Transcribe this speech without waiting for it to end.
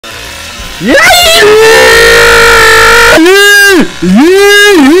Get him,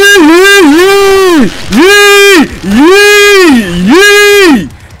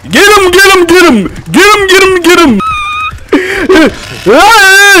 get him, get him, get him, get him, get him.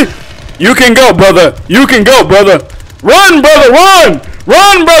 You can go, brother. You can go, brother. Run, brother, run.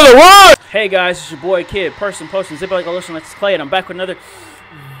 Run, brother, run. Hey guys, it's your boy Kid, person posting zip like a listen, let's play it. I'm back with another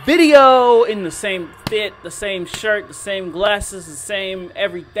video in the same fit, the same shirt, the same glasses, the same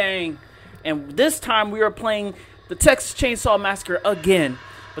everything. And this time we are playing the Texas Chainsaw Massacre again,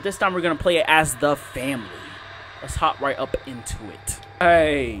 but this time we're gonna play it as the family. Let's hop right up into it.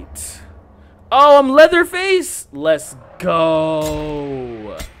 Right. Oh, I'm Leatherface. Let's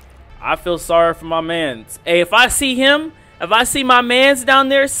go. I feel sorry for my mans. Hey, if I see him, if I see my mans down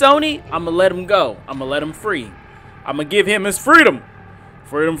there, Sony, I'm gonna let him go. I'm gonna let him free. I'm gonna give him his freedom.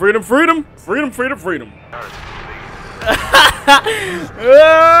 Freedom, freedom, freedom, freedom, freedom, freedom.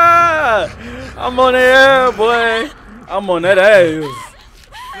 I'm on the air, boy. I'm on that ass.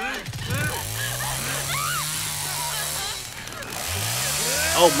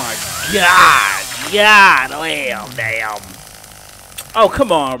 Oh my God. God, damn. Oh,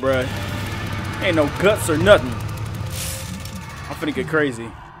 come on, bro. Ain't no guts or nothing. I'm finna get crazy.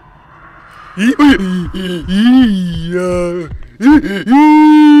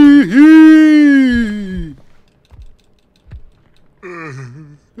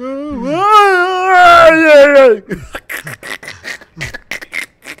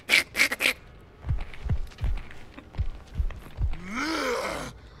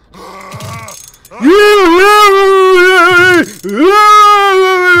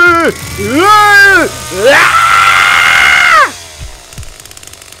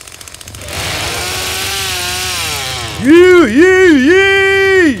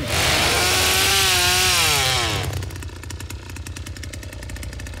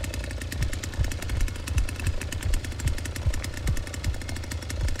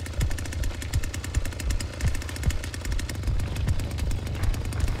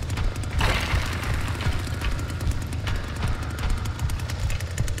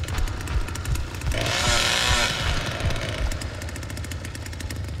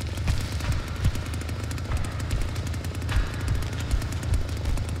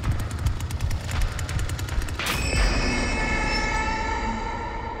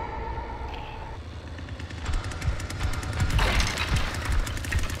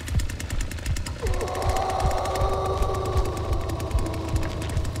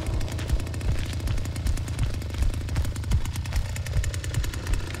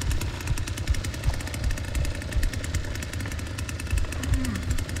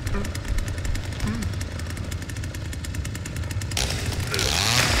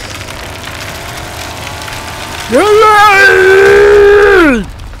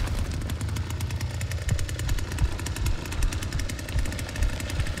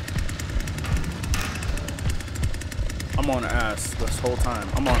 I'm on the ass this whole time.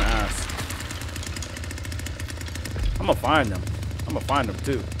 I'm on the ass. I'm gonna find them. I'm gonna find them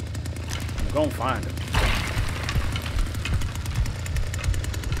too. I'm gonna find them.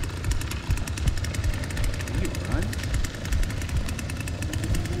 Can you run?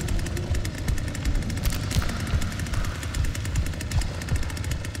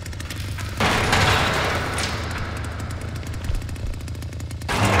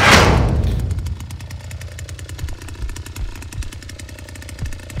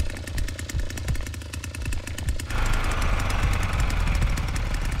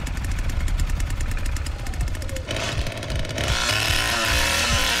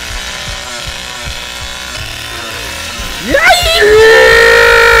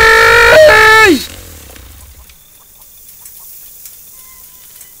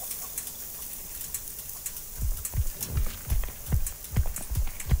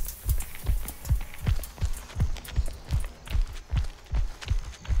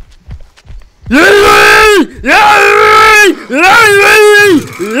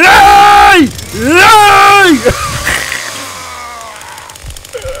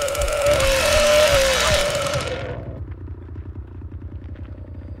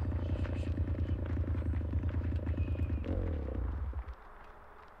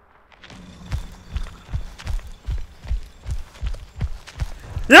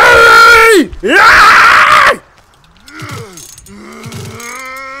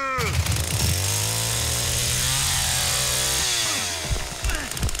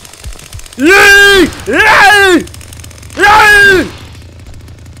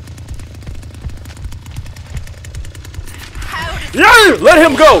 Let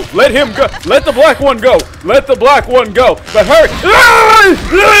him go. Let him go. Let the black one go. Let the black one go. But hurry.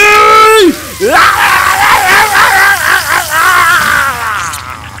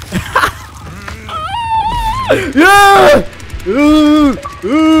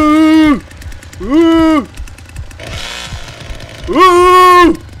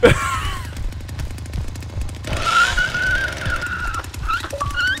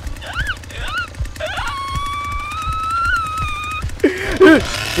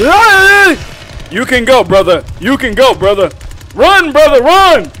 You can go, brother. You can go, brother. Run, brother,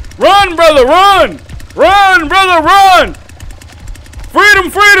 run. Run, brother, run. Run, brother, run.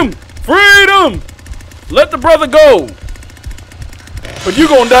 Freedom, freedom, freedom. Let the brother go. But you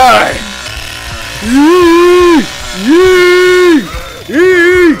gonna die. Yee, yee,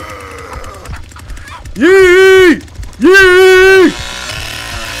 yee, yee, yee, yee,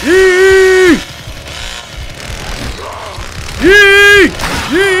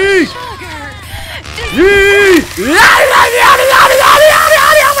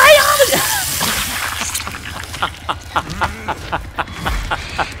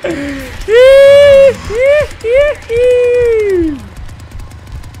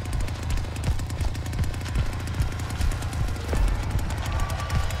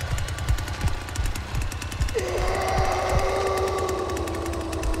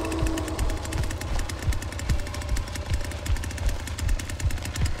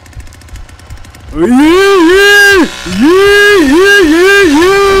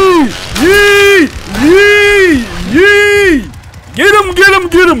 yee, yee, yee. Get him, get him,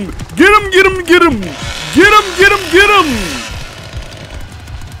 get him, get him, get him, get him, get him, get him, get him.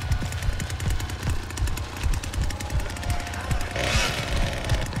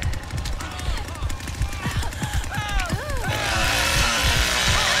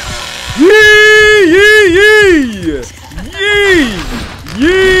 Yee, yee, yee, yee,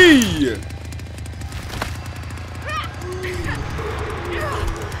 yee.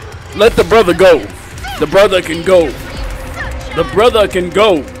 Let the brother go. The brother can go. The brother can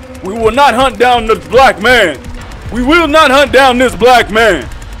go. We will not hunt down this black man. We will not hunt down this black man.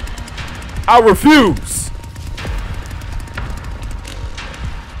 I refuse.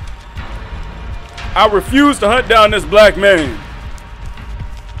 I refuse to hunt down this black man.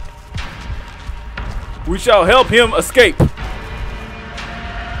 We shall help him escape.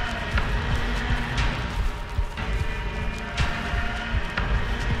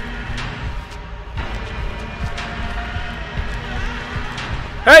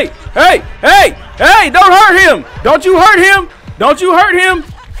 Hey, hey, hey, hey, don't hurt him. Don't you hurt him. Don't you hurt him.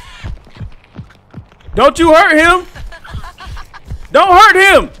 Don't you hurt him. Don't hurt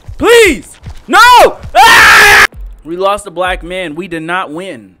him. Please. No. Ah! We lost a black man. We did not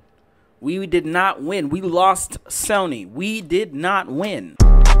win. We did not win. We lost Sony. We did not win.